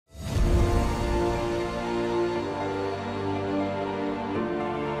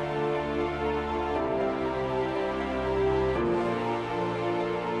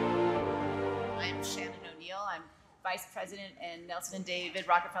Vice President and Nelson and David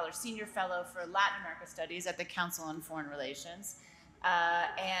Rockefeller Senior Fellow for Latin America Studies at the Council on Foreign Relations.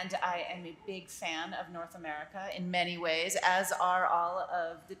 And I am a big fan of North America in many ways, as are all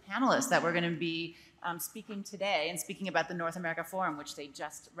of the panelists that we're going to be speaking today and speaking about the North America Forum, which they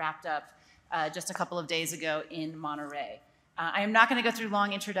just wrapped up just a couple of days ago in Monterrey. I am not going to go through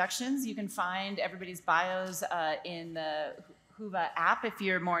long introductions. You can find everybody's bios in the Whova app if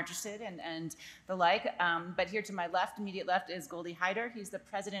you're more interested and the like. But here to my left, immediate left, is Goldie Hyder. He's the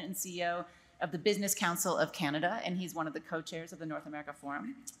president and CEO of the Business Council of Canada, and he's one of the co-chairs of the North America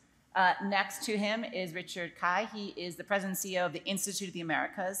Forum. Next to him is Richard Kai. He is the president and CEO of the Institute of the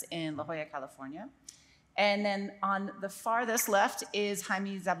Americas in La Jolla, California. And then on the farthest left is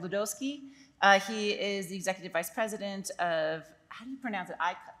Jaime Zabludowski. He is the executive vice president of, how do you pronounce it?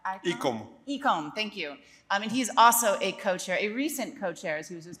 ICOM. ICOM, thank you. And he's also a co-chair, a recent co-chair, as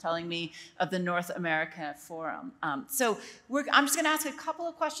he was just telling me, of the North America Forum. I'm just going to ask a couple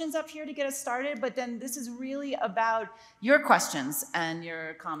of questions up here to get us started, but then this is really about your questions and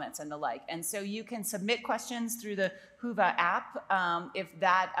your comments and the like. And so you can submit questions through the Whova app,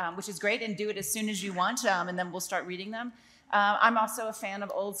 which is great, and do it as soon as you want, and then we'll start reading them. I'm also a fan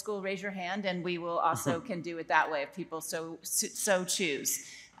of old school raise your hand, and we will also can do it that way if people so choose.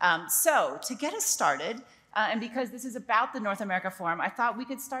 So to get us started, and because this is about the North America Forum, I thought we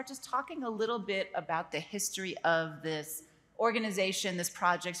could start just talking a little bit about the history of this organization, this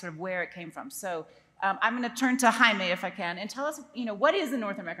project, sort of where it came from. So I'm going to turn to Jaime, if I can, and tell us, what is the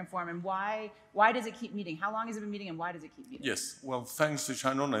North American Forum and why does it keep meeting? How long has it been meeting and why does it keep meeting? Yes, well, thanks to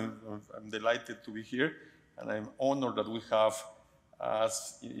Shannon. I'm delighted to be here, and I'm honored that we have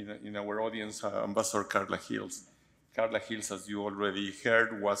in our audience Ambassador Carla Hills. Carla Hills, as you already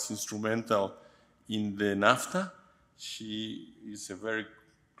heard, was instrumental in the NAFTA. She is a very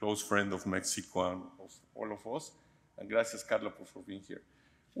close friend of Mexico and of all of us. And gracias, Carla, for being here.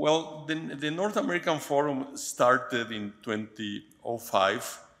 Well, the North American Forum started in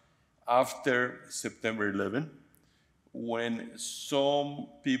 2005 after September 11, when some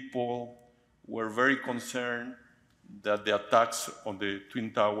people were very concerned that the attacks on the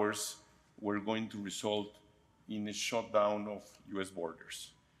Twin Towers were going to result in a shutdown of US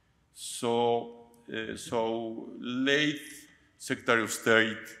borders. So late Secretary of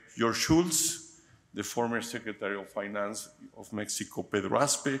State George Shultz, the former Secretary of Finance of Mexico, Pedro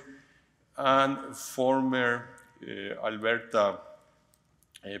Aspe, and former Alberta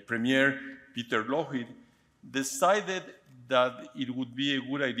Premier Peter Lougheed decided that it would be a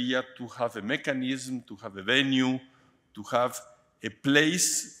good idea to have a mechanism, to have a venue, to have a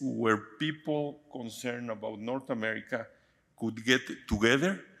place where people concerned about North America could get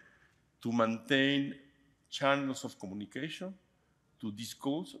together to maintain channels of communication, to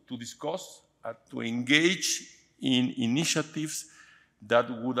discuss, to engage in initiatives that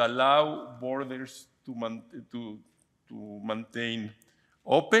would allow borders to maintain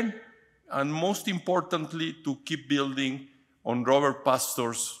open, and most importantly, to keep building on Robert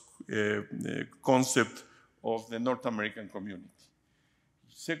Pastor's concept of the North American community.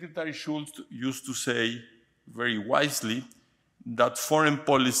 Secretary Shultz used to say very wisely that foreign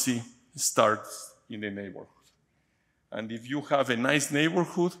policy starts in the neighborhood. And if you have a nice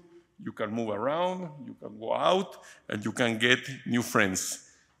neighborhood, you can move around, you can go out, and you can get new friends.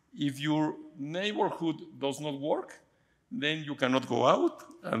 If your neighborhood does not work, then you cannot go out,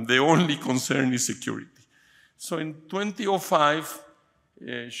 and the only concern is security. So in 2005,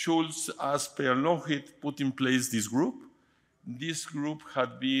 Schultz, Aspe, and Lougheed put in place this group. This group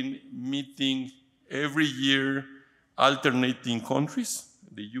had been meeting every year, alternating countries,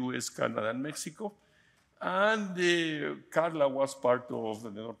 the US, Canada, and Mexico. And Carla was part of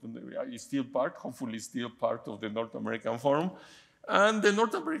hopefully still part of the North American Forum. And the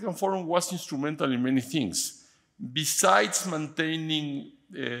North American Forum was instrumental in many things. Besides maintaining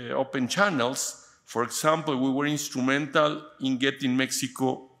open channels, for example, we were instrumental in getting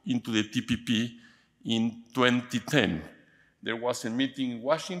Mexico into the TPP in 2010. There was a meeting in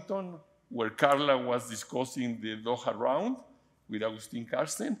Washington where Carla was discussing the Doha round with Agustin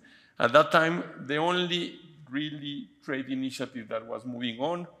Carsten. At that time, the only really trade initiative that was moving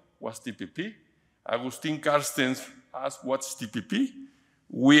on was TPP. Agustin Carsten asked, what's TPP?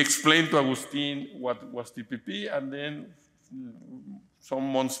 We explained to Agustin what was TPP, and then some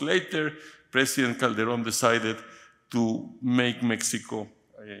months later, President Calderon decided to make Mexico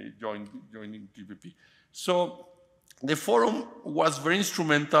joining TPP. So the forum was very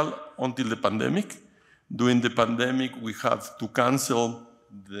instrumental until the pandemic. During the pandemic, we had to cancel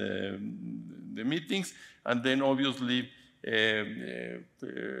the meetings, and then obviously Peter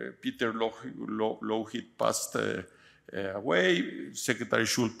Lougheed passed away, Secretary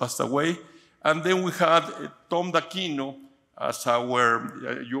Schultz passed away, and then we had Tom D'Aquino as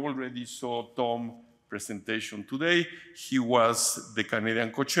our, you already saw Tom's presentation today. He was the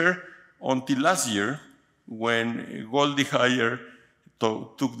Canadian co-chair until last year when Goldie Hayer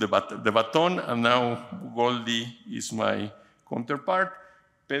took the baton, and now Goldie is my counterpart.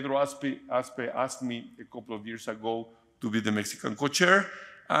 Pedro Aspe asked me a couple of years ago to be the Mexican co-chair.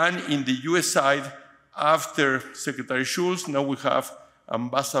 And in the US side, after Secretary Schultz, now we have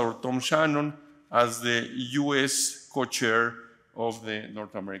Ambassador Tom Shannon as the US co-chair of the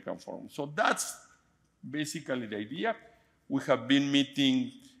North American Forum. So that's basically the idea. We have been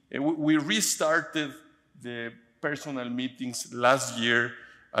meeting, we restarted the personal meetings last year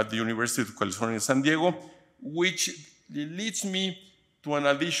at the University of California, San Diego, which leads me to an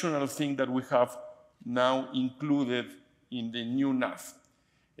additional thing that we have now included in the new NAF.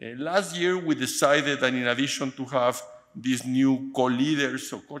 Last year, we decided that in addition to have these new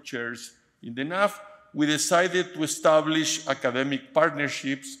co-leaders or co-chairs in the NAF, we decided to establish academic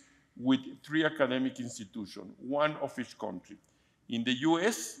partnerships with 3 academic institutions, 1 of each country. In the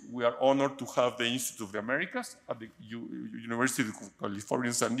US, we are honored to have the Institute of the Americas at the University of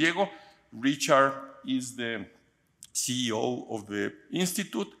California, San Diego. Richard is the CEO of the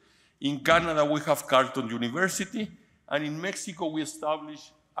Institute. In Canada, we have Carleton University. And in Mexico, we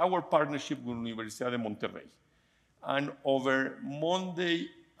established our partnership with Universidad de Monterrey. And over Monday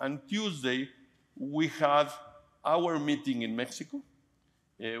and Tuesday, we had our meeting in Mexico.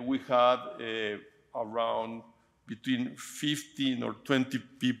 We had around between 15 or 20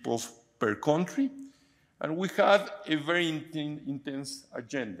 people per country. And we had a very intense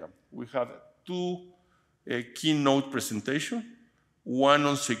agenda. We had 2 keynote presentations, one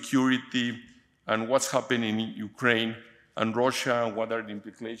on security and what's happening in Ukraine and Russia and what are the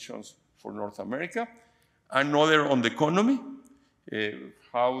implications for North America, another on the economy,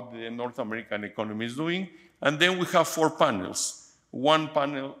 how the North American economy is doing, and then we have 4 panels. 1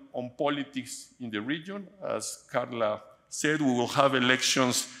 panel on politics in the region. As Carla said, we will have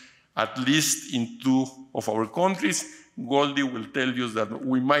elections at least in 2 of our countries. Goldie will tell you that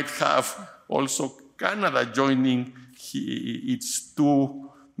we might have also Canada joining its 2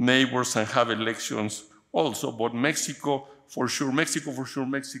 neighbors and have elections also, but Mexico for sure,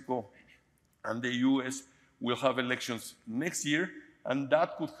 Mexico and the US will have elections next year, and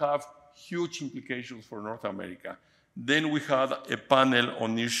that could have huge implications for North America. Then we had a panel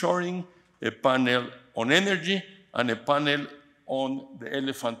on nearshoring, a panel on energy, and a panel on the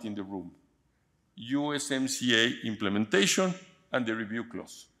elephant in the room, USMCA implementation and the review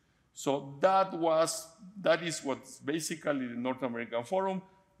clause. So that is what's basically the North American Forum.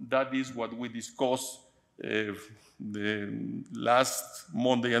 That is what we discussed the last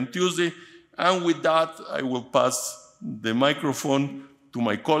Monday and Tuesday. And with that, I will pass the microphone to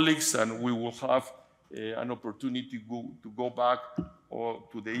my colleagues, and we will have an opportunity to go back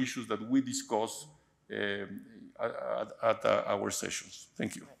to the issues that we discussed at our sessions.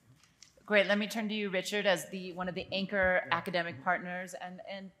 Thank you. Great. Let me turn to you, Richard, as one of the anchor academic partners,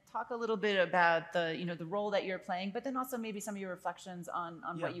 and talk a little bit about the role that you're playing, but then also maybe some of your reflections on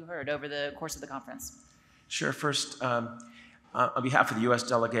what you heard over the course of the conference. Sure. First, on behalf of the U.S.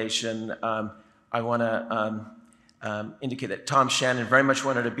 delegation, I want to indicate that Tom Shannon very much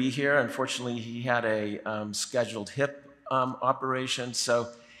wanted to be here. Unfortunately, he had a scheduled hip operation, so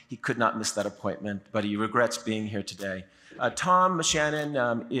he could not miss that appointment, but he regrets being here today. Tom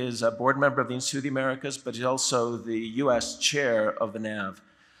Shannon is a board member of the Institute of the Americas, but he's also the U.S. chair of the NAV.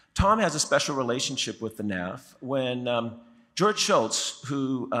 Tom has a special relationship with the NAF. When George Shultz,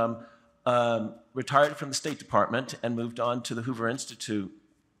 who retired from the State Department and moved on to the Hoover Institute,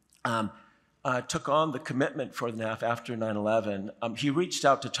 took on the commitment for the NAF after 9/11, he reached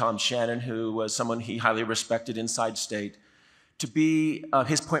out to Tom Shannon, who was someone he highly respected inside state, to be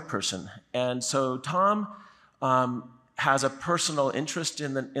his point person. And so Tom has a personal interest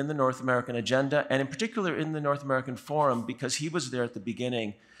in the North American agenda, and in particular in the North American Forum, because he was there at the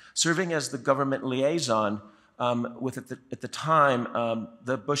beginning, serving as the government liaison with, at the time,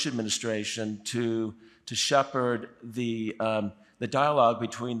 the Bush administration to shepherd the dialogue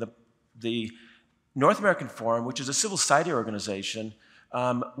between the North American Forum, which is a civil society organization,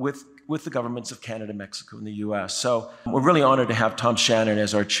 with the governments of Canada, Mexico, and the US. So we're really honored to have Tom Shannon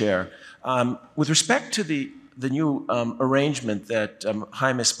as our chair. With respect to the new arrangement that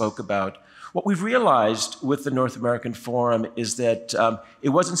Jaime spoke about, what we've realized with the North American Forum is that it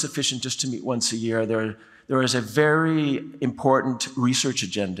wasn't sufficient just to meet once a year. there is a very important research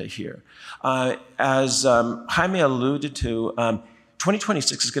agenda here. As Jaime alluded to,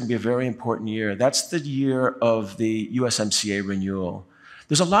 2026 is going to be a very important year. That's the year of the USMCA renewal.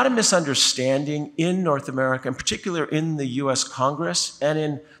 There's a lot of misunderstanding in North America, in particular in the US Congress and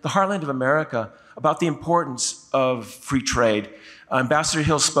in the heartland of America, about the importance of free trade. Ambassador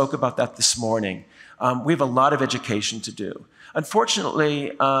Hill spoke about that this morning. We have a lot of education to do.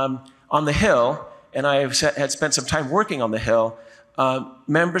 Unfortunately, on the Hill, and I had spent some time working on the Hill,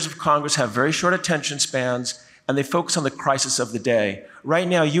 members of Congress have very short attention spans, and they focus on the crisis of the day. Right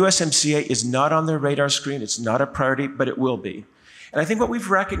now, USMCA is not on their radar screen. It's not a priority, but it will be. And I think what we've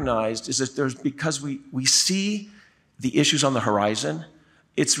recognized is that because we see the issues on the horizon,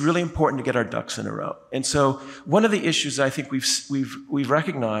 it's really important to get our ducks in a row. And so one of the issues I think we've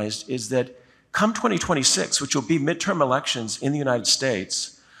recognized is that come 2026, which will be midterm elections in the United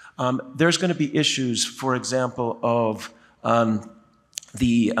States, there's going to be issues, for example, of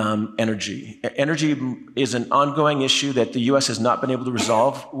the energy. Energy is an ongoing issue that the U.S. has not been able to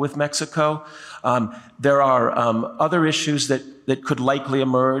resolve with Mexico. There are other issues that could likely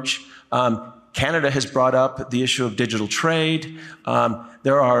emerge. Canada has brought up the issue of digital trade.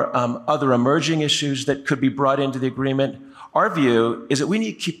 There are other emerging issues that could be brought into the agreement. Our view is that we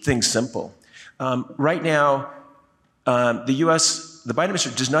need to keep things simple. Right now, the Biden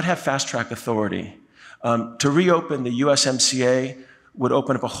administration does not have fast-track authority. To reopen the USMCA would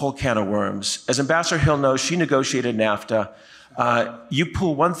open up a whole can of worms. As Ambassador Hill knows, she negotiated NAFTA. You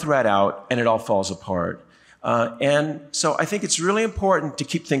pull one thread out and it all falls apart. And so I think it's really important to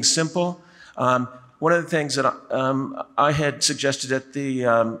keep things simple. One of the things that I had suggested at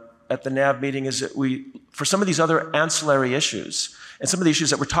the NAV meeting is that for some of these other ancillary issues, and some of the issues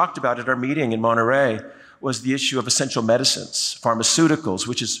that were talked about at our meeting in Monterrey, was the issue of essential medicines, pharmaceuticals,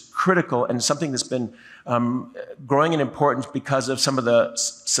 which is critical and something that's been growing in importance because of some of the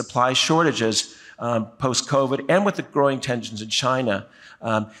supply shortages post-COVID and with the growing tensions in China.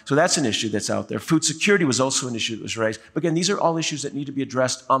 So that's an issue that's out there. Food security was also an issue that was raised. But again, these are all issues that need to be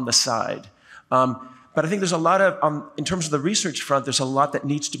addressed on the side. But I think there's a lot of, in terms of the research front, there's a lot that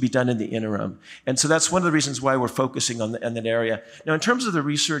needs to be done in the interim. And so that's one of the reasons why we're focusing on that area. Now, in terms of the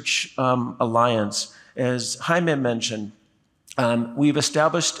research alliance, as Jaime mentioned, we've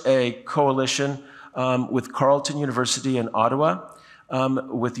established a coalition with Carleton University in Ottawa,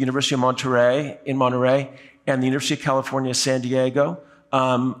 with the University of Monterrey in Monterrey, and the University of California, San Diego.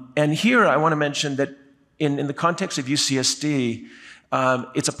 And here I want to mention that in the context of UCSD,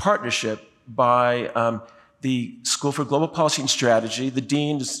 it's a partnership by the School for Global Policy and Strategy. The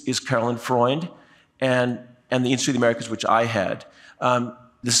dean is Carolyn Freund, and the Institute of the Americas, which I had.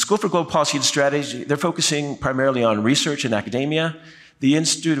 The School for Global Policy and Strategy, they're focusing primarily on research and academia. The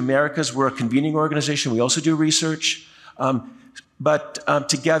Institute of Americas, we're a convening organization. We also do research. But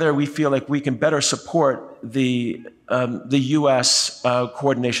together, we feel like we can better support the U.S.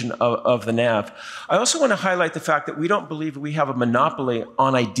 Coordination of the NAV. I also want to highlight the fact that we don't believe we have a monopoly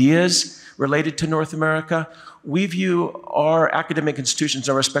on ideas related to North America. We view our academic institutions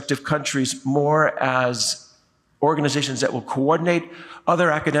in our respective countries more as organizations that will coordinate other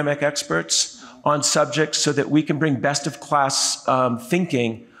academic experts on subjects so that we can bring best-of-class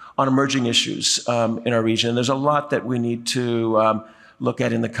thinking on emerging issues in our region. And there's a lot that we need to look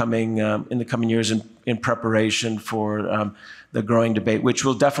at in the coming years in preparation for the growing debate, which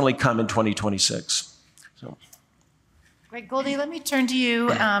will definitely come in 2026. So. Great, Goldie. Let me turn to you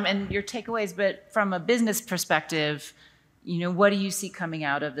and your takeaways. But from a business perspective, what do you see coming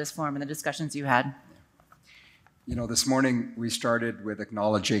out of this forum and the discussions you had? This morning we started with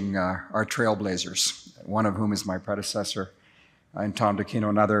acknowledging our trailblazers, one of whom is my predecessor, and Tom D'Aquino,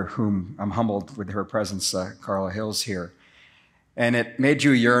 another whom I'm humbled with her presence, Carla Hill's here. And it made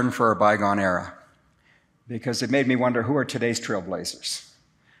you yearn for a bygone era, because it made me wonder, who are today's trailblazers?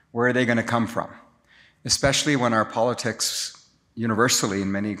 Where are they going to come from? Especially when our politics, universally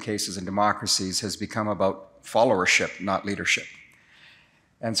in many cases in democracies, has become about followership, not leadership.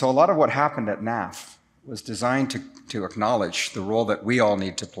 And so a lot of what happened at NAF was designed to acknowledge the role that we all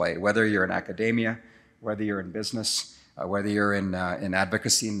need to play, whether you're in academia, whether you're in business, whether you're in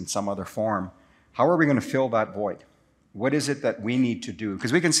advocacy in some other form. How are we going to fill that void? What is it that we need to do?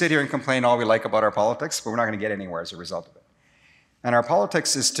 Because we can sit here and complain all we like about our politics, but we're not going to get anywhere as a result of it. And our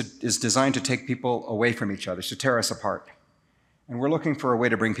politics is designed to take people away from each other, to tear us apart. And we're looking for a way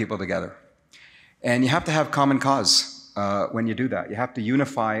to bring people together. And you have to have common cause when you do that. You have to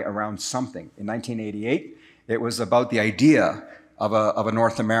unify around something. In 1988, it was about the idea of a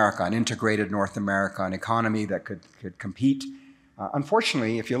North America, an integrated North America, an economy that could compete.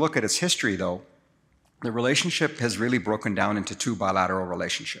 Unfortunately, if you look at its history, though, the relationship has really broken down into two bilateral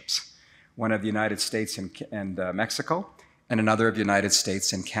relationships, one of the United States and Mexico, and another of the United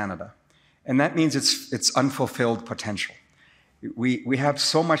States and Canada. And that means it's unfulfilled potential. We have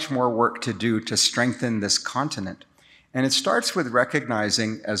so much more work to do to strengthen this continent. And it starts with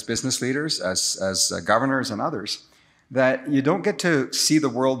recognizing, as business leaders, as governors and others, that you don't get to see the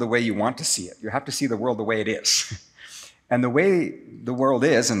world the way you want to see it. You have to see the world the way it is. And the way the world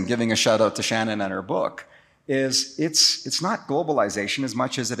is, and giving a shout out to Shannon and her book, is it's not globalization as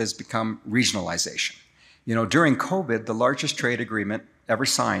much as it has become regionalization. You know, during COVID, the largest trade agreement ever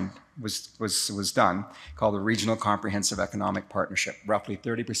signed was done, called the Regional Comprehensive Economic Partnership. Roughly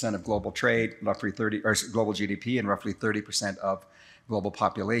 30% of global trade, roughly global GDP, and roughly 30% of global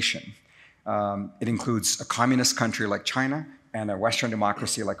population. It includes a communist country like China and a Western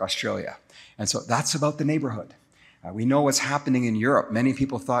democracy like Australia. And so that's about the neighborhood. We know what's happening in Europe. Many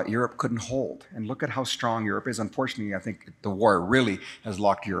people thought Europe couldn't hold. And look at how strong Europe is. Unfortunately, I think the war really has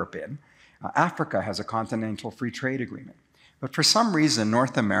locked Europe in. Africa has a continental free trade agreement. But for some reason,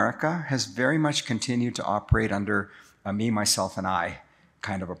 North America has very much continued to operate under a me, myself, and I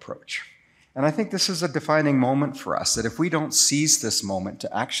kind of approach. And I think this is a defining moment for us, that if we don't seize this moment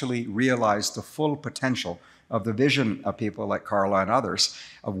to actually realize the full potential of the vision of people like Carla and others,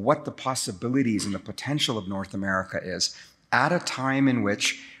 of what the possibilities and the potential of North America is, at a time in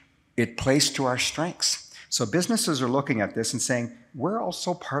which it plays to our strengths. So businesses are looking at this and saying, we're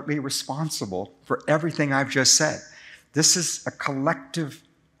also partly responsible for everything I've just said. This is a collective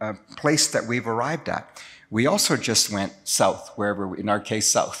place that we've arrived at. We also just went south, in our case,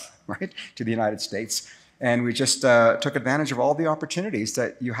 south, right, to the United States. And we just took advantage of all the opportunities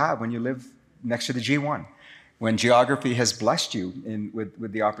that you have when you live next to the G1, when geography has blessed you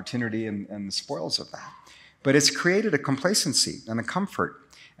with the opportunity and the spoils of that. But it's created a complacency and a comfort.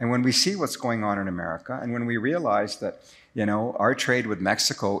 And when we see what's going on in America, and when we realize that, you know, our trade with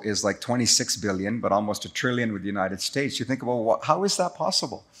Mexico is like 26 billion, but almost $1 trillion with the United States, you think, well, how is that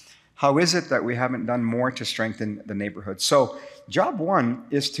possible? How is it that we haven't done more to strengthen the neighborhood? So job one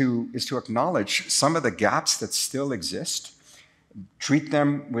is to acknowledge some of the gaps that still exist, treat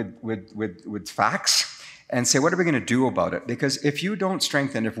them with facts, and say, what are we going to do about it? Because if we don't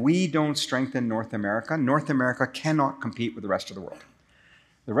strengthen North America cannot compete with the rest of the world.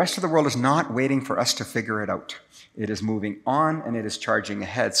 The rest of the world is not waiting for us to figure it out. It is moving on and it is charging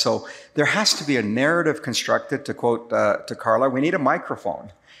ahead. So there has to be a narrative constructed, to quote to Carla, we need a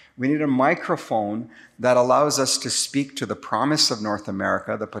microphone. We need a microphone that allows us to speak to the promise of North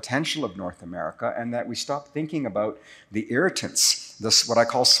America, the potential of North America, and that we stop thinking about the irritants, this what I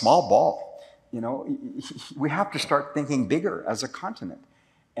call small ball. You know, we have to start thinking bigger as a continent.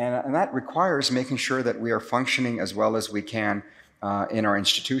 And that requires making sure that we are functioning as well as we can in our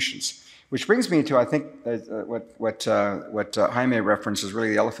institutions. Which brings me to, I think, what Jaime references, really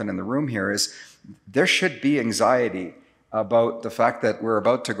the elephant in the room here, is there should be anxiety about the fact that we're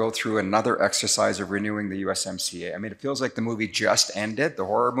about to go through another exercise of renewing the USMCA. I mean, it feels like the movie just ended, the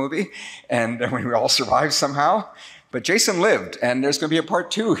horror movie, and when we all survived somehow. But Jason lived, and there's going to be a part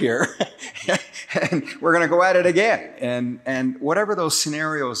 2 here, and we're going to go at it again. And whatever those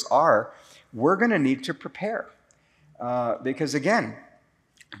scenarios are, we're going to need to prepare. Because again,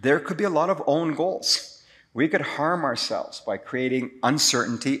 there could be a lot of own goals. We could harm ourselves by creating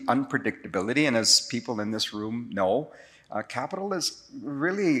uncertainty, unpredictability, and as people in this room know, capital is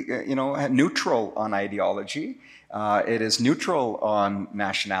really, neutral on ideology. It is neutral on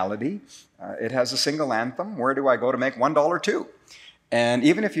nationality. It has a single anthem. Where do I go to make $1 too? And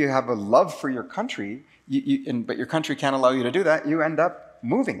even if you have a love for your country, but your country can't allow you to do that, you end up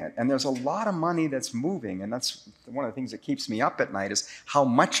moving it. And there's a lot of money that's moving. And that's one of the things that keeps me up at night, is how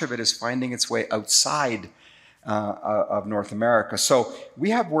much of it is finding its way outside of North America. So we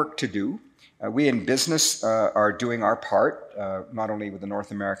have work to do. We in business are doing our part, not only with the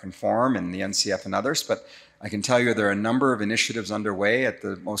North American Forum and the NCF and others, but I can tell you there are a number of initiatives underway at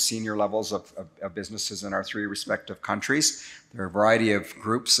the most senior levels of businesses in our 3 respective countries. There are a variety of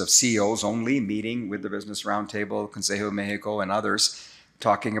groups of CEOs only meeting with the Business Roundtable, Consejo de Mexico, and others,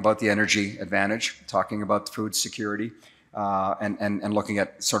 talking about the energy advantage, talking about food security, and looking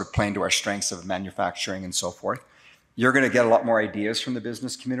at sort of playing to our strengths of manufacturing and so forth. You're going to get a lot more ideas from the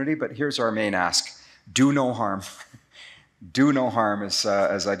business community, but here's our main ask. Do no harm. Do no harm, as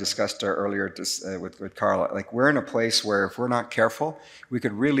I discussed earlier with Carla. Like, we're in a place where if we're not careful, we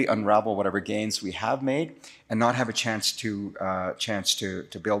could really unravel whatever gains we have made and not have a chance to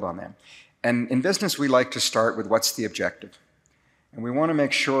build on them. And in business, we like to start with what's the objective. And we want to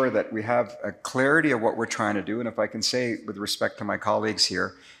make sure that we have a clarity of what we're trying to do. And if I can say, with respect to my colleagues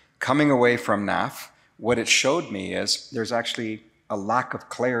here, coming away from NAF, what it showed me is there's actually a lack of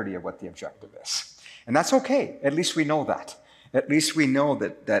clarity of what the objective is. And that's okay. At least we know that. At least we know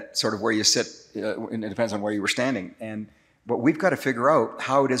that sort of where you sit, and it depends on where you were standing. But we've got to figure out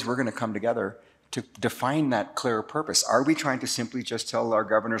how it is we're going to come together to define that clearer purpose. Are we trying to simply just tell our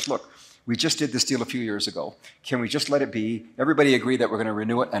governors, look, we just did this deal a few years ago. Can we just let it be? Everybody agree that we're going to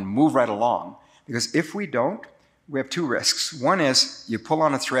renew it and move right along. Because if we don't, we have two risks. One is you pull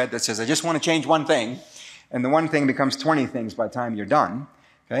on a thread that says, I just want to change one thing, and the one thing becomes 20 things by the time you're done.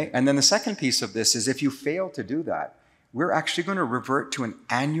 Okay? And then the second piece of this is if you fail to do that, we're actually going to revert to an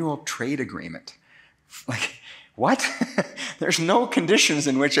annual trade agreement. Like, what? There's no conditions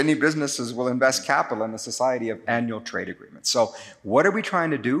in which any businesses will invest capital in a society of annual trade agreements. So what are we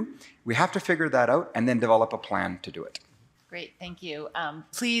trying to do? We have to figure that out and then develop a plan to do it. Great, thank you.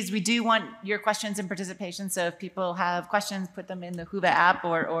 Please, we do want your questions and participation, so if people have questions, put them in the Whova app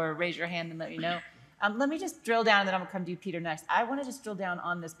or raise your hand and let me know. Let me just drill down, and then I'm gonna come to you, Peter, next. I wanna just drill down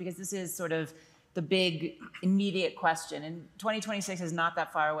on this because this is sort of the big immediate question. And 2026 is not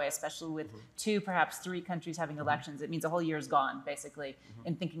that far away, especially with 2, perhaps 3 countries having elections. It means a whole year is gone, basically,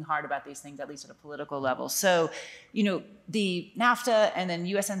 in thinking hard about these things, at least at a political level. So, you know, the NAFTA and then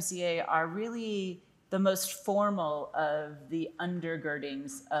USMCA are really the most formal of the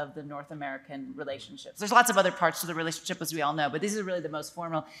undergirdings of the North American relationships. There's lots of other parts to the relationship, as we all know, but these are really the most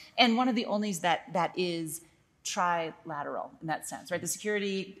formal, and one of the onlys that is trilateral in that sense, right? The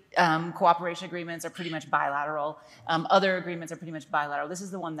security cooperation agreements are pretty much bilateral. Other agreements are pretty much bilateral. This is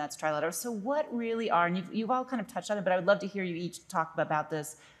the one that's trilateral. So what really are, and you've all kind of touched on it, but I would love to hear you each talk about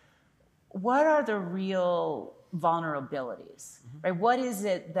this. What are the real vulnerabilities, right? What is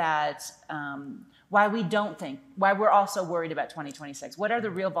it that, why we don't think, why we're also worried about 2026? What are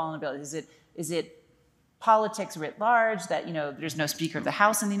the real vulnerabilities? Is it politics writ large, that, you know, there's no Speaker of the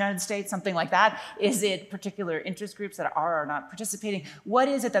House in the United States, something like that? Is it particular interest groups that are or not participating? What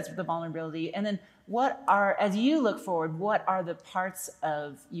is it that's the vulnerability? And then what are, as you look forward, what are the parts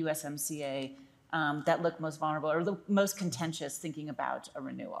of USMCA that look most vulnerable or the most contentious thinking about a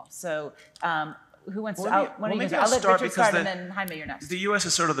renewal? So who wants to, I'll let Richard start and then Jaime, you're next. The U.S.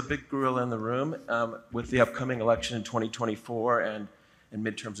 is sort of the big gorilla in the room with the upcoming election in 2024 and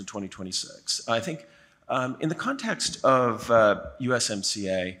midterms in 2026. I think in the context of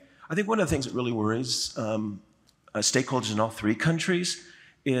USMCA, I think one of the things that really worries stakeholders in all 3 countries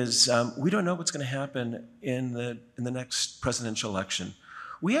is we don't know what's going to happen in the next presidential election.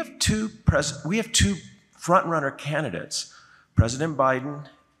 We have two front-runner candidates, President Biden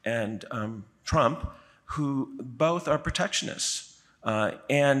and Trump, who both are protectionists.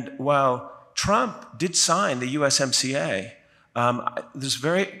 And while Trump did sign the USMCA, there's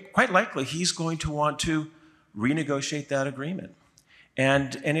quite likely he's going to want to renegotiate that agreement.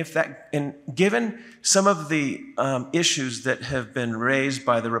 And given some of the issues that have been raised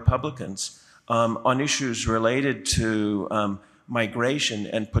by the Republicans on issues related to migration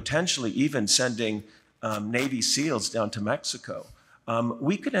and potentially even sending Navy SEALs down to Mexico,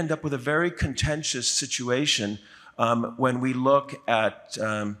 we could end up with a very contentious situation when we look at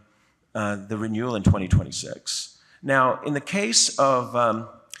the renewal in 2026. Now, in the case of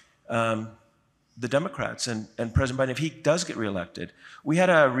the Democrats and President Biden, if he does get reelected, we had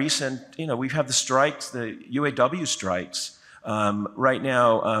a recent, we've had the strikes, the UAW strikes. Right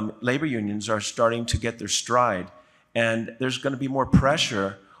now, labor unions are starting to get their stride, and there's going to be more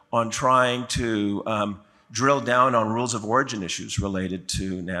pressure on trying to drill down on rules of origin issues related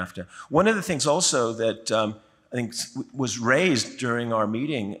to NAFTA. One of the things also that I think was raised during our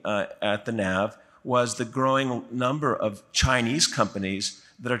meeting at the NAV was the growing number of Chinese companies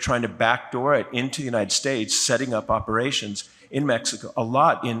that are trying to backdoor it into the United States, setting up operations in Mexico, a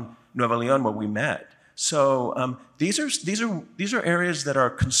lot in Nuevo León where we met. So these are areas that are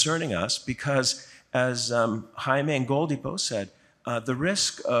concerning us because, as Jaime and Goldie both said, the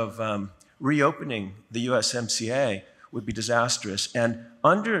risk of reopening the USMCA would be disastrous. And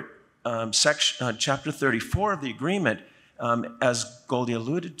under Chapter 34 of the agreement, as Goldie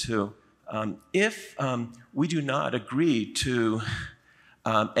alluded to, if we do not agree to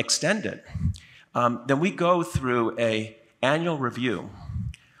extend it, then we go through an annual review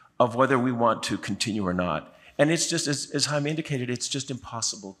of whether we want to continue or not. And it's just, as Jaime indicated, it's just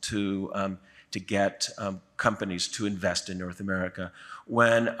impossible to get companies to invest in North America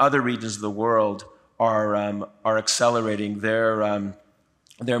when other regions of the world are accelerating their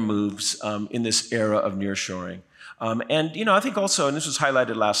moves in this era of nearshoring. And I think also, and this was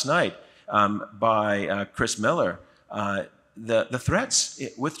highlighted last night by Chris Miller, the threats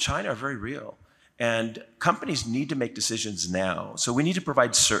with China are very real. And companies need to make decisions now. So we need to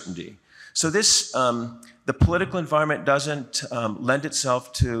provide certainty. So this, the political environment doesn't lend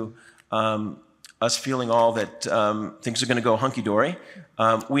itself to us feeling all that things are going to go hunky-dory.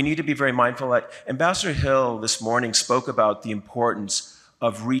 We need to be very mindful that Ambassador Hill this morning spoke about the importance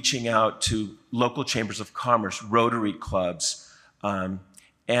of reaching out to local chambers of commerce, Rotary clubs, and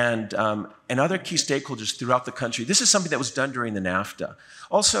other key stakeholders throughout the country. This is something that was done during the NAFTA.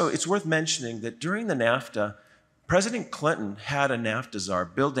 Also, it's worth mentioning that during the NAFTA, President Clinton had a NAFTA czar,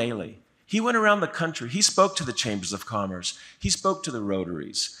 Bill Daley. He went around the country. He spoke to the chambers of commerce. He spoke to the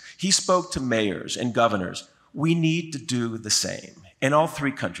Rotaries. He spoke to mayors and governors. We need to do the same. In all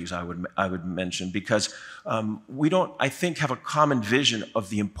three countries, I would mention, because we don't, I think, have a common vision of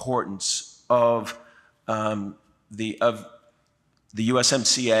the importance of the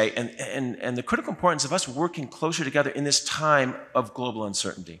USMCA and the critical importance of us working closer together in this time of global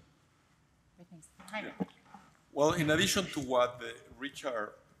uncertainty. Well, in addition to what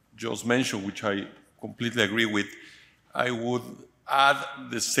Richard just mentioned, which I completely agree with, I would add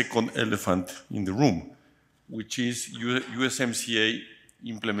the second elephant in the room, which is USMCA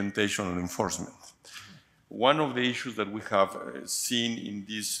implementation and enforcement. One of the issues that we have seen in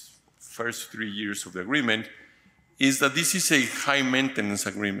these first 3 years of the agreement is that this is a high-maintenance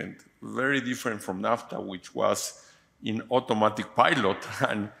agreement, very different from NAFTA, which was in automatic pilot,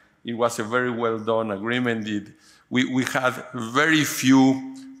 and it was a very well-done agreement. We had very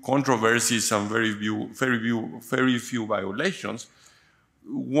few controversies and very few violations.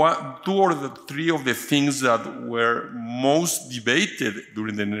 Two or three of the things that were most debated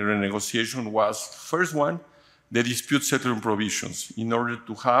during the renegotiation was, first one, the dispute settlement provisions, in order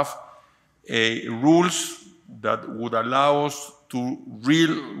to have rules that would allow us to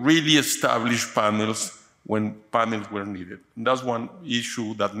really establish panels when panels were needed. And that's one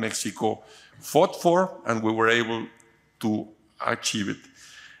issue that Mexico fought for, and we were able to achieve it.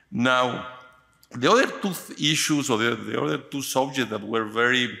 Now, the other two issues, or the other two subjects that were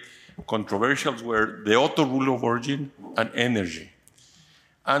very controversial were the auto rule of origin and energy.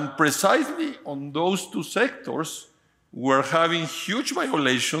 And precisely on those two sectors, we're having huge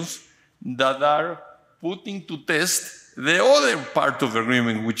violations that are putting to test the other part of the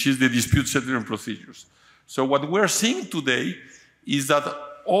agreement, which is the dispute settlement procedures. So what we're seeing today is that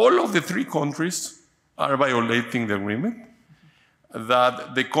all of the three countries are violating the agreement,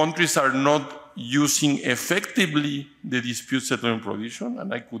 that the countries are not using effectively the dispute settlement provision,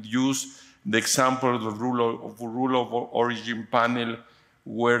 and I could use the example of the rule of origin panel,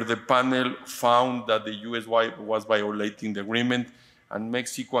 where the panel found that the US was violating the agreement, and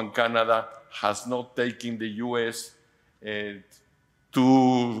Mexico and Canada has not taken the US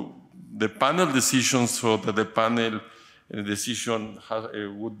to the panel decision so that the panel decision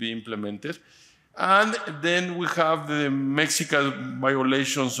would be implemented. And then we have the Mexican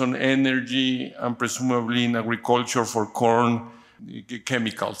violations on energy and presumably in agriculture for corn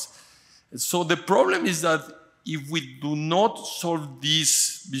chemicals. So the problem is that if we do not solve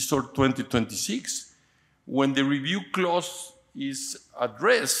this before 2026, when the review clause is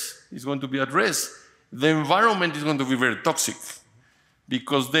going to be addressed, the environment is going to be very toxic.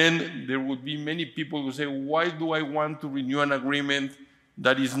 Because then there would be many people who say, why do I want to renew an agreement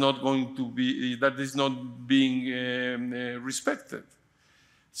that is not being respected?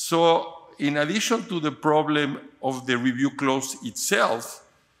 So in addition to the problem of the review clause itself,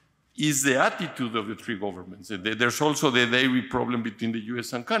 is the attitude of the three governments. There's also the daily problem between the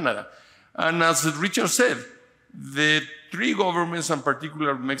US and Canada. And as Richard said, the three governments, and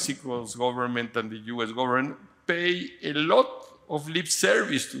particularly Mexico's government and the US government, pay a lot of lip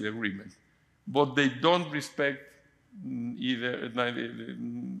service to the agreement, but they don't respect either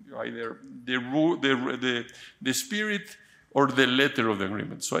the spirit or the letter of the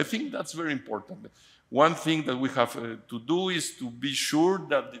agreement. So I think that's very important. One thing that we have to do is to be sure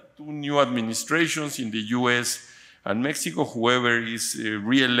that the two new administrations in the US and Mexico, whoever is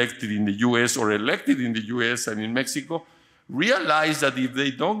re-elected in the US or elected in the US and in Mexico, realize that if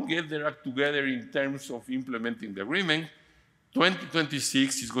they don't get their act together in terms of implementing the agreement,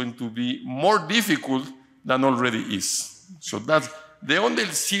 2026 is going to be more difficult than already is. So that's the only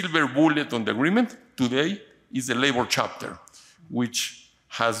silver bullet on the agreement today is the labor chapter, which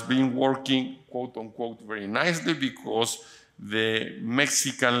has been working, quote unquote, very nicely because the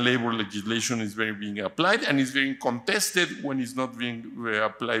Mexican labor legislation is being applied and is being contested when it's not being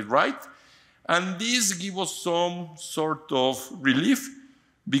applied right. And this gives us some sort of relief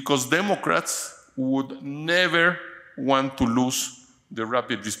because Democrats would never want to lose the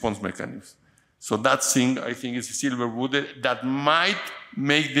rapid response mechanism. So that thing, I think, is a silver bullet that might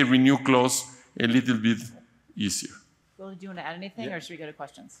make the renew clause a little bit easier. Will, do you want to add anything, or should we go to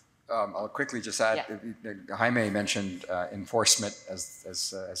questions? I'll quickly just add, Jaime mentioned enforcement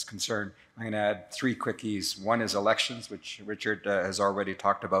as concern. I'm going to add 3 quickies. One is elections, which Richard has already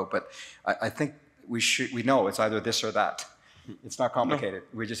talked about, but I think we know it's either this or that. It's not complicated.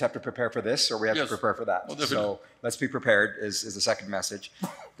 We just have to prepare for this, or we have to prepare for that. So let's be prepared is the second message.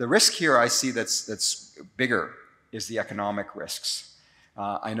 The risk here I see that's bigger is the economic risks.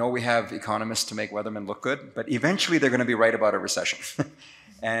 I know we have economists to make weathermen look good, but eventually they're going to be right about a recession.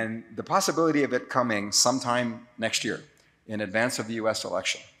 And the possibility of it coming sometime next year in advance of the US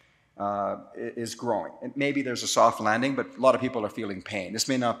election is growing. And maybe there's a soft landing, but a lot of people are feeling pain. This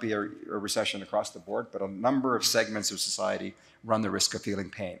may not be a recession across the board, but a number of segments of society run the risk of feeling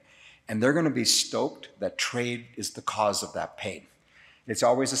pain. And they're going to be stoked that trade is the cause of that pain. It's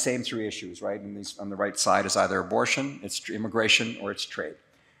always the same 3 issues, right? And on the right side is either abortion, it's immigration, or it's trade.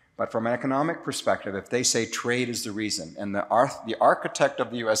 But from an economic perspective, if they say trade is the reason, and the architect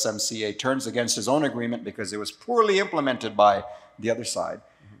of the USMCA turns against his own agreement because it was poorly implemented by the other side,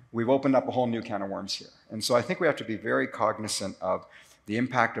 we've opened up a whole new can of worms here. And so I think we have to be very cognizant of the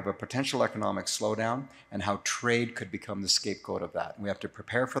impact of a potential economic slowdown and how trade could become the scapegoat of that. And we have to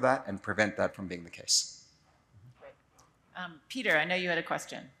prepare for that and prevent that from being the case. Great. Peter, I know you had a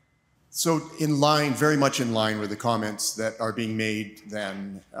question. So in line, very much in line with the comments that are being made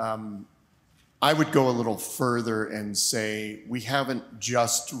then, I would go a little further and say we haven't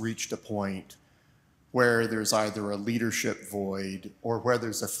just reached a point where there's either a leadership void or where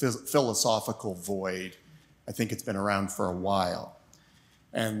there's a philosophical void. I think it's been around for a while.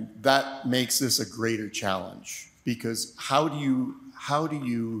 And that makes this a greater challenge, because how do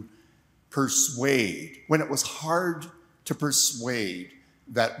you persuade, when it was hard to persuade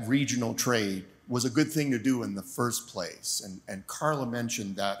that regional trade was a good thing to do in the first place. And Carla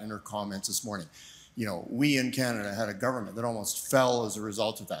mentioned that in her comments this morning. You know, we in Canada had a government that almost fell as a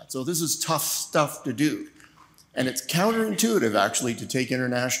result of that. So this is tough stuff to do. And it's counterintuitive, actually, to take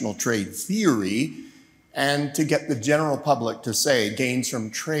international trade theory and to get the general public to say gains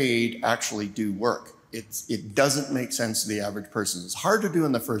from trade actually do work. It doesn't make sense to the average person. It's hard to do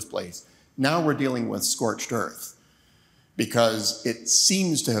in the first place. Now we're dealing with scorched earth, because it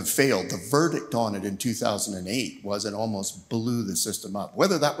seems to have failed. The verdict on it in 2008 was it almost blew the system up.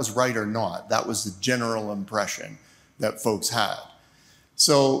 Whether that was right or not, that was the general impression that folks had.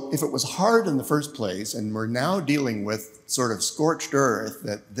 So if it was hard in the first place, and we're now dealing with sort of scorched earth,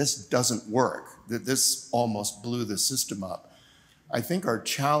 that this doesn't work, that this almost blew the system up, I think our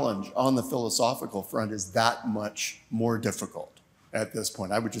challenge on the philosophical front is that much more difficult at this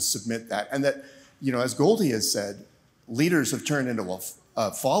point. I would just submit that. And that, you know, as Goldie has said, leaders have turned into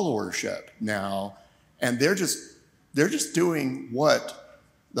a followership now, and they're just doing what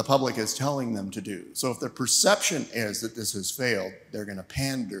the public is telling them to do. So if the perception is that this has failed, they're going to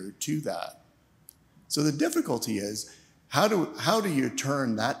pander to that. So the difficulty is, how do you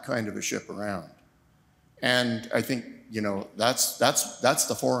turn that kind of a ship around? And I think, you know, that's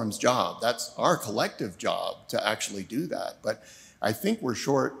the forum's job. That's our collective job to actually do that. But I think we're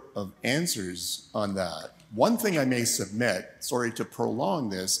short of answers on that. One thing I may submit, sorry to prolong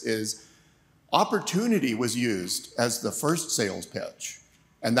this, is opportunity was used as the first sales pitch,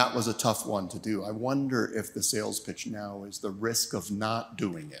 and that was a tough one to do. I wonder if the sales pitch now is the risk of not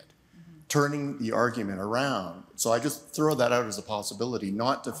doing it, turning the argument around. So I just throw that out as a possibility,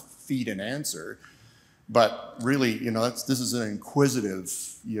 not to feed an answer, but really, you know, this is an inquisitive,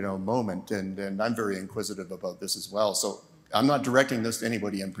 you know, moment, and I'm very inquisitive about this as well. So I'm not directing this to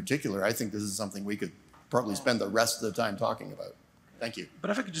anybody in particular. I think this is something we could probably spend the rest of the time talking about. Thank you.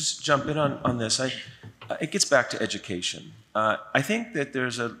 But if I could just jump in on this, it gets back to education. I think that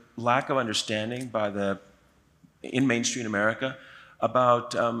there's a lack of understanding in mainstream America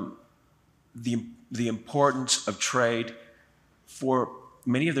about the importance of trade for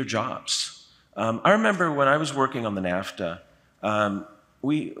many of their jobs. I remember when I was working on the NAFTA,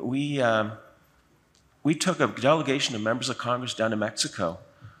 we took a delegation of members of Congress down to Mexico.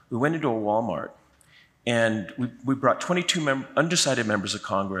 We went into a Walmart, and we brought 22 undecided members of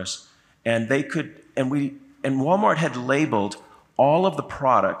Congress, and Walmart had labeled all of the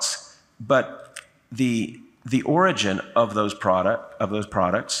products, but the origin of those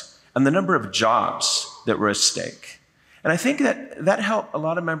products and the number of jobs that were at stake. And I think that helped a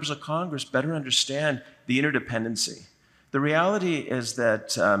lot of members of Congress better understand the interdependency. The reality is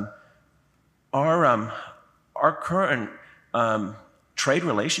that our current trade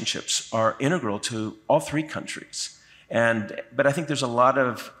relationships are integral to all 3 countries, but I think there's a lack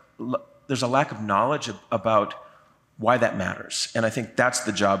of knowledge about why that matters. And I think that's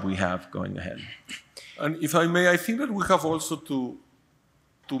the job we have going ahead. And if I may, I think that we have also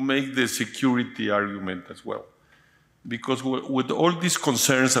to make the security argument as well. Because with all these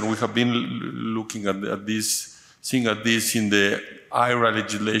concerns, and we have been looking at this, seeing at this in the IRA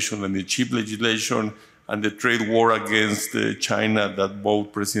legislation and the CHIP legislation and the trade war against China that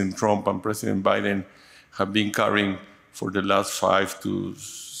both President Trump and President Biden have been carrying for the last 5 to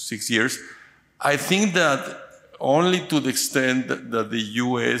 6 years, I think that only to the extent that the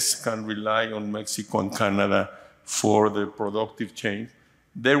US can rely on Mexico and Canada for the productive chain,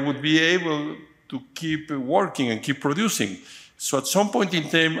 they would be able to keep working and keep producing. So at some point in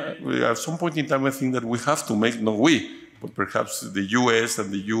time, I think that we have to make, not we, but perhaps the US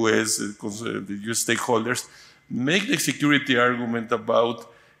and the US stakeholders, make the security argument about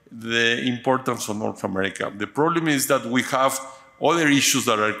the importance of North America. The problem is that we have other issues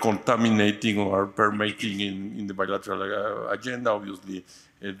that are contaminating or are permeating in the bilateral agenda, obviously,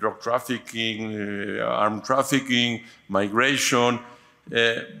 drug trafficking, armed trafficking, migration.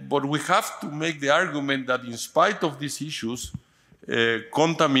 But we have to make the argument that in spite of these issues,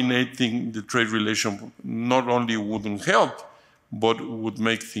 contaminating the trade relation not only wouldn't help, but would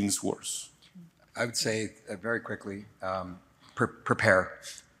make things worse. I would say very quickly, prepare.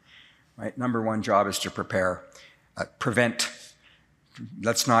 Right? Number one job is to prepare. Prevent.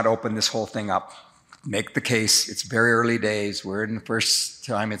 Let's not open this whole thing up. Make the case. It's very early days. We're in the first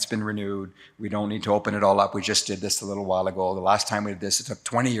time it's been renewed. We don't need to open it all up. We just did this a little while ago. The last time we did this, it took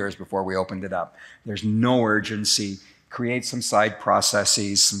 20 years before we opened it up. There's no urgency. Create some side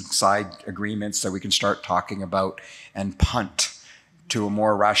processes, some side agreements that we can start talking about and punt to a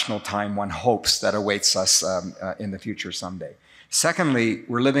more rational time one hopes that awaits us in the future someday. Secondly,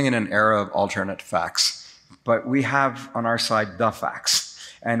 we're living in an era of alternate facts, but we have on our side the facts.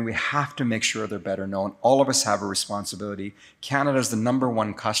 And we have to make sure they're better known. All of us have a responsibility. Canada is the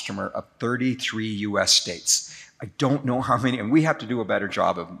 #1 customer of 33 US states. I don't know how many, and we have to do a better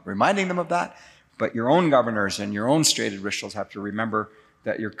job of reminding them of that. But your own governors and your own state officials have to remember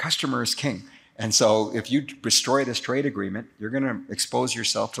that your customer is king. And so if you destroy this trade agreement, you're going to expose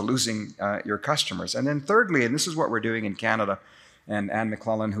yourself to losing your customers. And then thirdly, and this is what we're doing in Canada, and Anne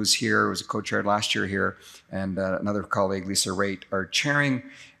McClellan, who's here, was co-chaired last year here, and another colleague, Lisa Raitt, are chairing.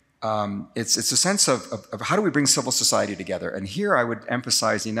 It's a sense of how do we bring civil society together? And here I would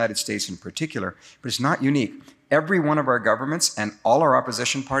emphasize the United States in particular, but it's not unique. Every one of our governments and all our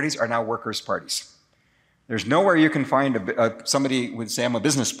opposition parties are now workers' parties. There's nowhere you can find somebody would say, I'm a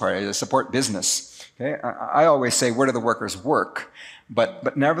business party, I support business. Okay? I always say, where do the workers work?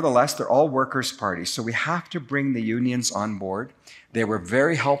 But nevertheless, they're all workers' parties. So we have to bring the unions on board. They were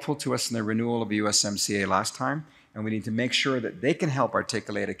very helpful to us in the renewal of the USMCA last time, and we need to make sure that they can help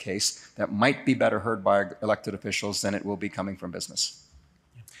articulate a case that might be better heard by elected officials than it will be coming from business.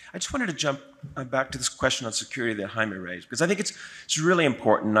 I just wanted to jump back to this question on security that Jaime raised, because I think it's really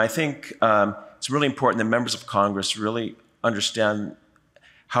important. I think it's really important that members of Congress really understand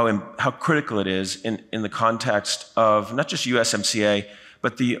how critical it is in the context of not just USMCA,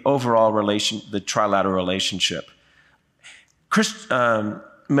 but the overall the trilateral relationship. Chris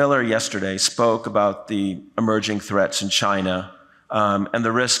Miller yesterday spoke about the emerging threats in China and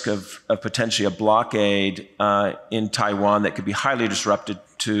the risk of potentially a blockade in Taiwan that could be highly disruptive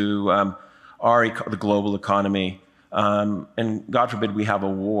to the global economy. And God forbid we have a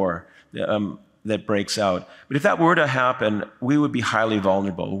war that breaks out. But if that were to happen, we would be highly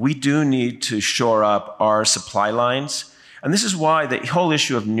vulnerable. We do need to shore up our supply lines. And this is why the whole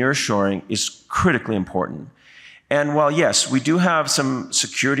issue of nearshoring is critically important. And while, yes, we do have some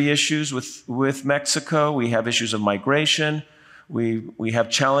security issues with Mexico, we have issues of migration, we have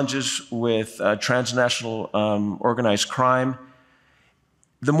challenges with transnational organized crime.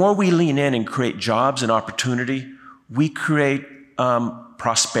 The more we lean in and create jobs and opportunity, we create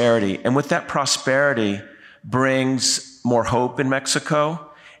prosperity. And with that prosperity brings more hope in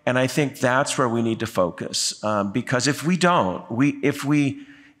Mexico. And I think that's where we need to focus. Because if we don't, if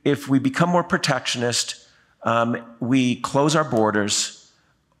we become more protectionist, we close our borders,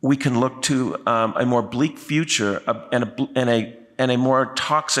 we can look to a more bleak future and a more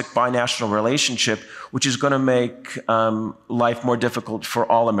toxic binational relationship, which is going to make life more difficult for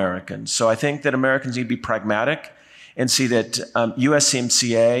all Americans. So I think that Americans need to be pragmatic and see that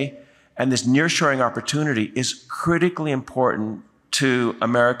USMCA and this nearshoring opportunity is critically important to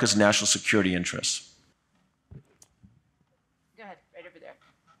America's national security interests. Go ahead, right over there.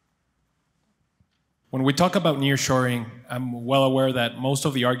 When we talk about nearshoring, I'm well aware that most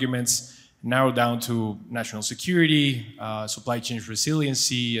of the arguments narrow down to national security, supply chain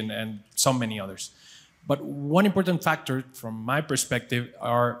resiliency, and so many others. But one important factor from my perspective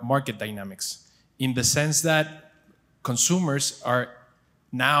are market dynamics, in the sense that consumers are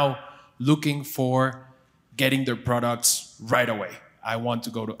now looking for getting their products right away. I want to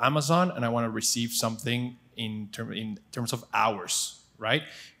go to Amazon and I want to receive something in terms of hours, right?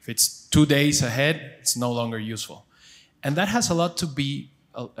 If it's 2 days ahead, it's no longer useful. And that has a lot to be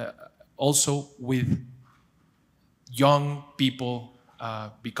also with young people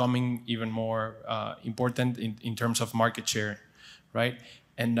becoming even more important in terms of market share, right?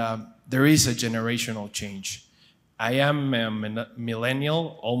 And there is a generational change. I am a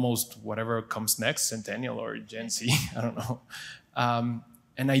millennial, almost whatever comes next, centennial or Gen Z, I don't know.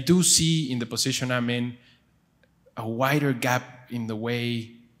 And I do see in the position I'm in a wider gap in the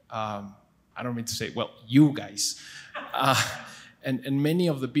way, I don't mean to say, well, you guys, and many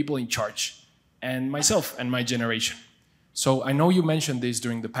of the people in charge, and myself and my generation. So I know you mentioned this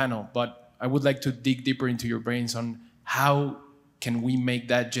during the panel, but I would like to dig deeper into your brains on how can we make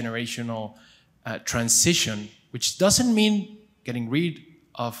that generational transition, which doesn't mean getting rid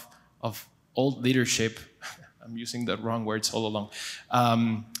of old leadership. I'm using the wrong words all along.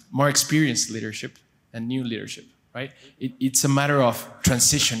 More experienced leadership and new leadership, right? It's a matter of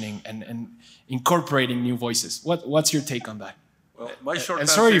transitioning and incorporating new voices. What's your take on that? Well, my short and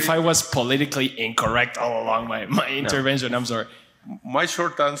sorry answer if I was politically incorrect all along my intervention. I'm sorry. My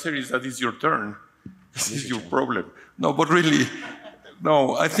short answer is that it's your turn. This is your problem. No, but really,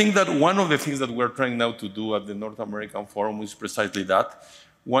 no, I think that one of the things that we're trying now to do at the North American Forum is precisely that.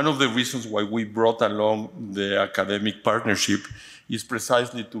 One of the reasons why we brought along the academic partnership is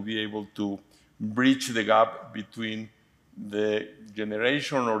precisely to be able to bridge the gap between the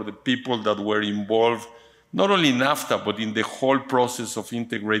generation or the people that were involved, not only in NAFTA, but in the whole process of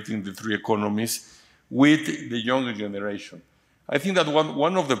integrating the three economies with the younger generation. I think that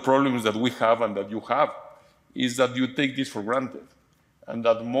one of the problems that we have and that you have is that you take this for granted, and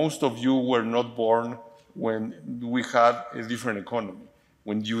that most of you were not born when we had a different economy.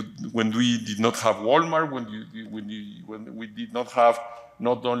 When we did not have Walmart, when we did not have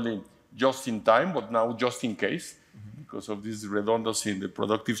not only just in time, but now just in case, because of this redundancy in the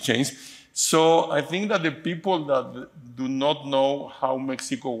productive chains. So I think that the people that do not know how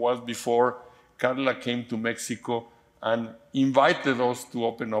Mexico was before Carla came to Mexico and invited us to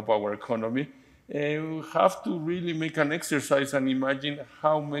open up our economy, we have to really make an exercise and imagine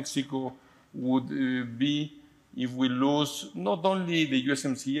how Mexico would be if we lose not only the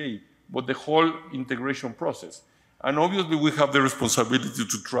USMCA, but the whole integration process. And obviously we have the responsibility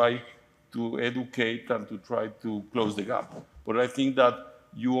to try to educate and to try to close the gap. But I think that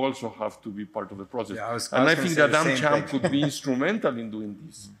you also have to be part of the process. Yeah, I think that AmCham could be instrumental in doing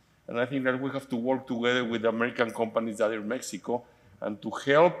this. And I think that we have to work together with American companies that are in Mexico and to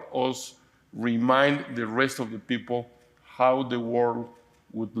help us remind the rest of the people how the world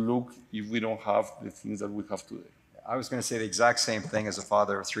would look if we don't have the things that we have today. I was going to say the exact same thing as a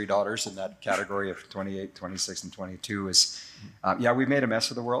father of 3 daughters in that category of 28, 26, and 22 is, yeah, we've made a mess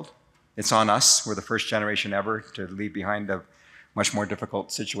of the world. It's on us. We're the first generation ever to leave behind a much more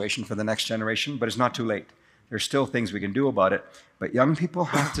difficult situation for the next generation, but it's not too late. There's still things we can do about it, but young people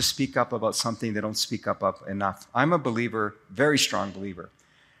have to speak up about something they don't speak up enough. I'm a believer, very strong believer,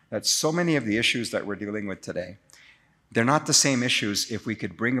 that so many of the issues that we're dealing with today, they're not the same issues if we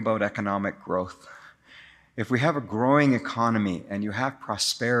could bring about economic growth. If we have a growing economy and you have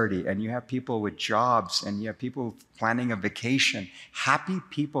prosperity and you have people with jobs and you have people planning a vacation, happy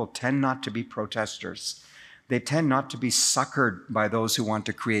people tend not to be protesters. They tend not to be suckered by those who want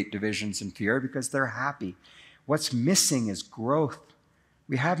to create divisions and fear because they're happy. What's missing is growth.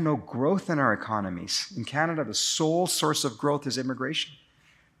 We have no growth in our economies. In Canada, the sole source of growth is immigration.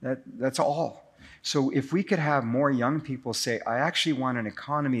 That's all. So if we could have more young people say, I actually want an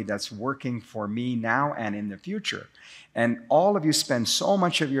economy that's working for me now and in the future. And all of you spend so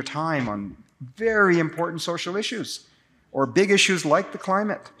much of your time on very important social issues or big issues like the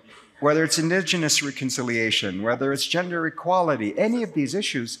climate, whether it's Indigenous reconciliation, whether it's gender equality, any of these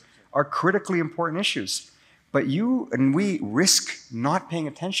issues are critically important issues. But you and we risk not paying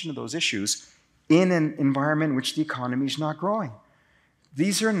attention to those issues in an environment in which the economy is not growing.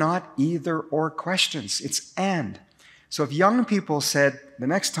 These are not either or questions, it's and. So if young people said, the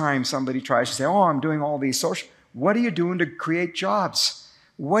next time somebody tries to say, oh, I'm doing all these social, what are you doing to create jobs?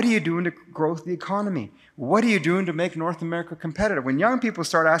 What are you doing to grow the economy? What are you doing to make North America competitive? When young people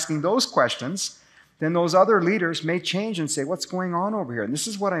start asking those questions, then those other leaders may change and say, what's going on over here? And this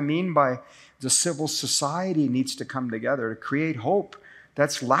is what I mean by the civil society needs to come together to create hope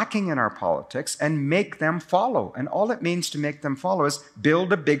that's lacking in our politics and make them follow. And all it means to make them follow is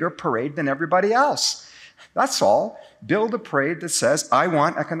build a bigger parade than everybody else. That's all. Build a parade that says, I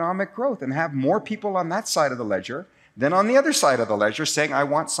want economic growth, and have more people on that side of the ledger than on the other side of the ledger saying, I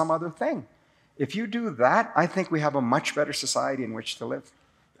want some other thing. If you do that, I think we have a much better society in which to live.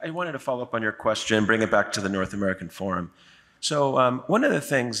 I wanted to follow up on your question and bring it back to the North American Forum. So one of the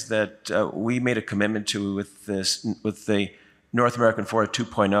things that we made a commitment to with the North American Forum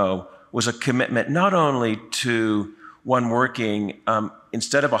 2.0 was a commitment not only to one working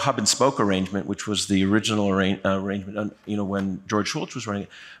instead of a hub and spoke arrangement, which was the original arrangement, when George Shultz was running it,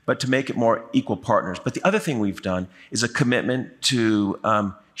 but to make it more equal partners. But the other thing we've done is a commitment to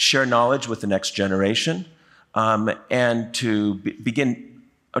share knowledge with the next generation and to begin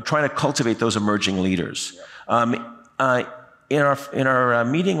trying to cultivate those emerging leaders. In our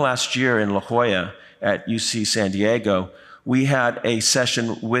meeting last year in La Jolla at UC San Diego, we had a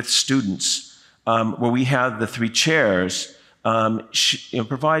session with students where we had the three chairs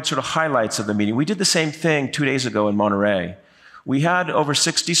provide sort of highlights of the meeting. We did the same thing 2 days ago in Monterrey. We had over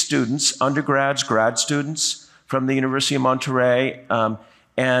 60 students, undergrads, grad students from the University of Monterrey,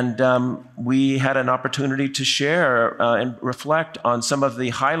 and we had an opportunity to share and reflect on some of the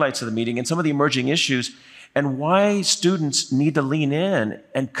highlights of the meeting and some of the emerging issues and why students need to lean in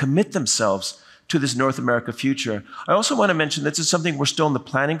and commit themselves to this North America future. I also want to mention this is something we're still in the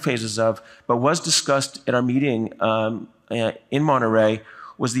planning phases of, but was discussed at our meeting in Monterrey,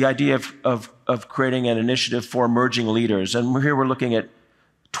 was the idea of creating an initiative for emerging leaders. And we're looking at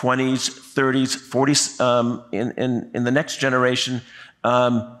 20s, 30s, 40s, in the next generation,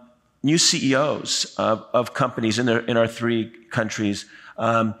 new CEOs of companies in our three countries,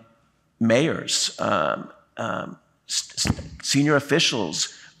 mayors, senior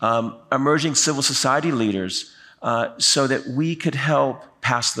officials, emerging civil society leaders, so that we could help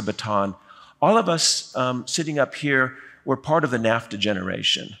pass the baton. All of us sitting up here were part of the NAFTA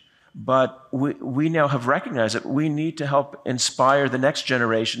generation, but we now have recognized that we need to help inspire the next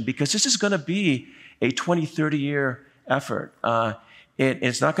generation because this is going to be a 20, 30-year effort.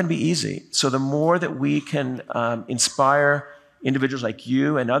 It's not going to be easy. So the more that we can inspire individuals like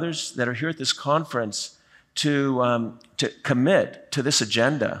you and others that are here at this conference to commit to this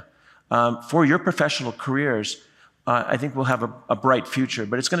agenda for your professional careers, I think we'll have a bright future.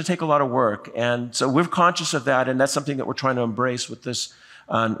 But it's going to take a lot of work. And so we're conscious of that, and that's something that we're trying to embrace with this,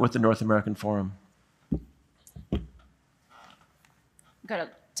 with the North American Forum. I'm going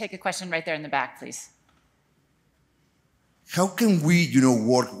to take a question right there in the back, please. How can we,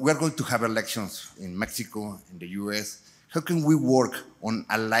 work? We are going to have elections in Mexico, in the US. How can we work on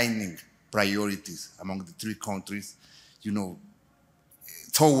aligning priorities among the three countries,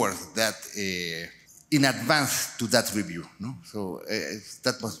 towards that, in advance to that review? No? So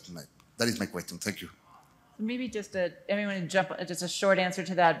that is my question. Thank you. Maybe just everyone jump, just a short answer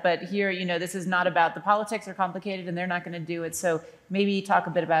to that. But here, this is not about the politics are complicated and they're not going to do it. So maybe talk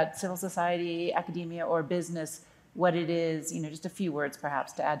a bit about civil society, academia, or business, what it is, just a few words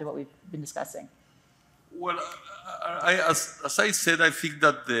perhaps to add to what we've been discussing. Well, as I said, I think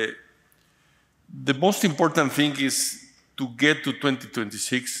that the most important thing is to get to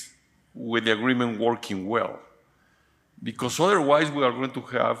 2026 with the agreement working well, because otherwise we are going to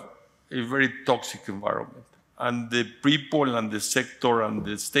have a very toxic environment. And the people and the sector and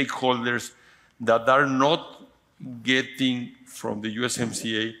the stakeholders that are not getting from the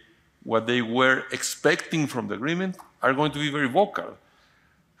USMCA what they were expecting from the agreement are going to be very vocal.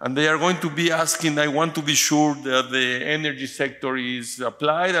 And they are going to be asking, I want to be sure that the energy sector is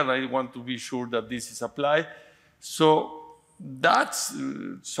applied, and I want to be sure that this is applied. So that's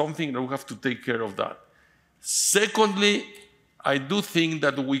something that we have to take care of that. Secondly, I do think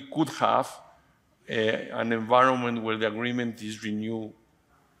that we could have an environment where the agreement is renewed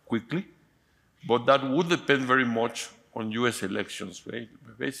quickly, but that would depend very much on US elections, right,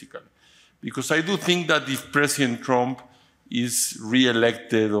 basically. Because I do think that if President Trump is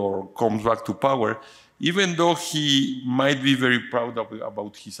re-elected or comes back to power, even though he might be very proud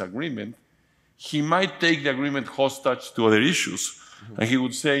about his agreement, he might take the agreement hostage to other issues. Mm-hmm. And he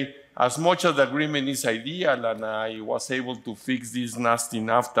would say, as much as the agreement is ideal and I was able to fix this nasty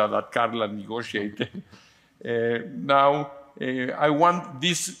NAFTA that Carla negotiated, now I want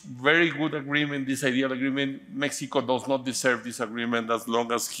this very good agreement, this ideal agreement. Mexico does not deserve this agreement as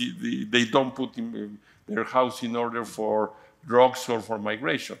long as they don't put their house in order for drugs or for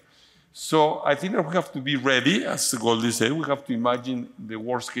migration. So I think that we have to be ready, as Goldie said, we have to imagine the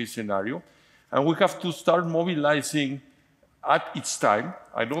worst case scenario, and we have to start mobilizing at its time.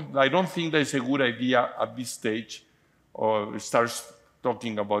 I don't think that it's a good idea at this stage or start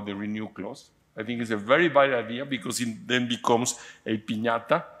talking about the renew clause. I think it's a very bad idea because it then becomes a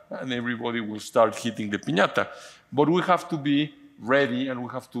piñata and everybody will start hitting the piñata. But we have to be ready, and we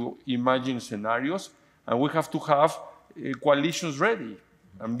have to imagine scenarios, and we have to have coalitions ready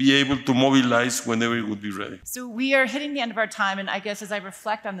and be able to mobilize whenever it would be ready. So we are hitting the end of our time, and I guess as I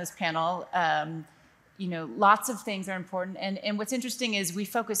reflect on this panel, lots of things are important. And what's interesting is we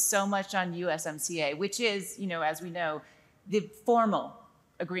focus so much on USMCA, which is, as we know, the formal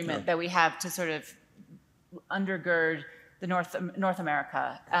agreement that we have to sort of undergird the North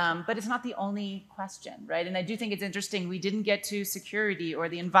America. But it's not the only question, right? And I do think it's interesting, we didn't get to security or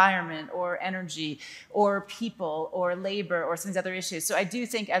the environment or energy or people or labor or some of these other issues. So I do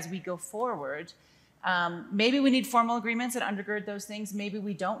think as we go forward, maybe we need formal agreements that undergird those things. Maybe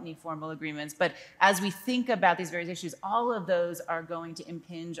we don't need formal agreements. But as we think about these various issues, all of those are going to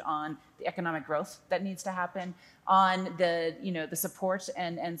impinge on the economic growth that needs to happen, on the support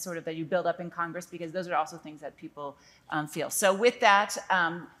and sort of that you build up in Congress, because those are also things that people feel. So with that,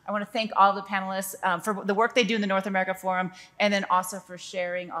 I want to thank all the panelists for the work they do in the North America Forum, and then also for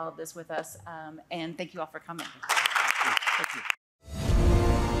sharing all of this with us. And thank you all for coming. Thank you.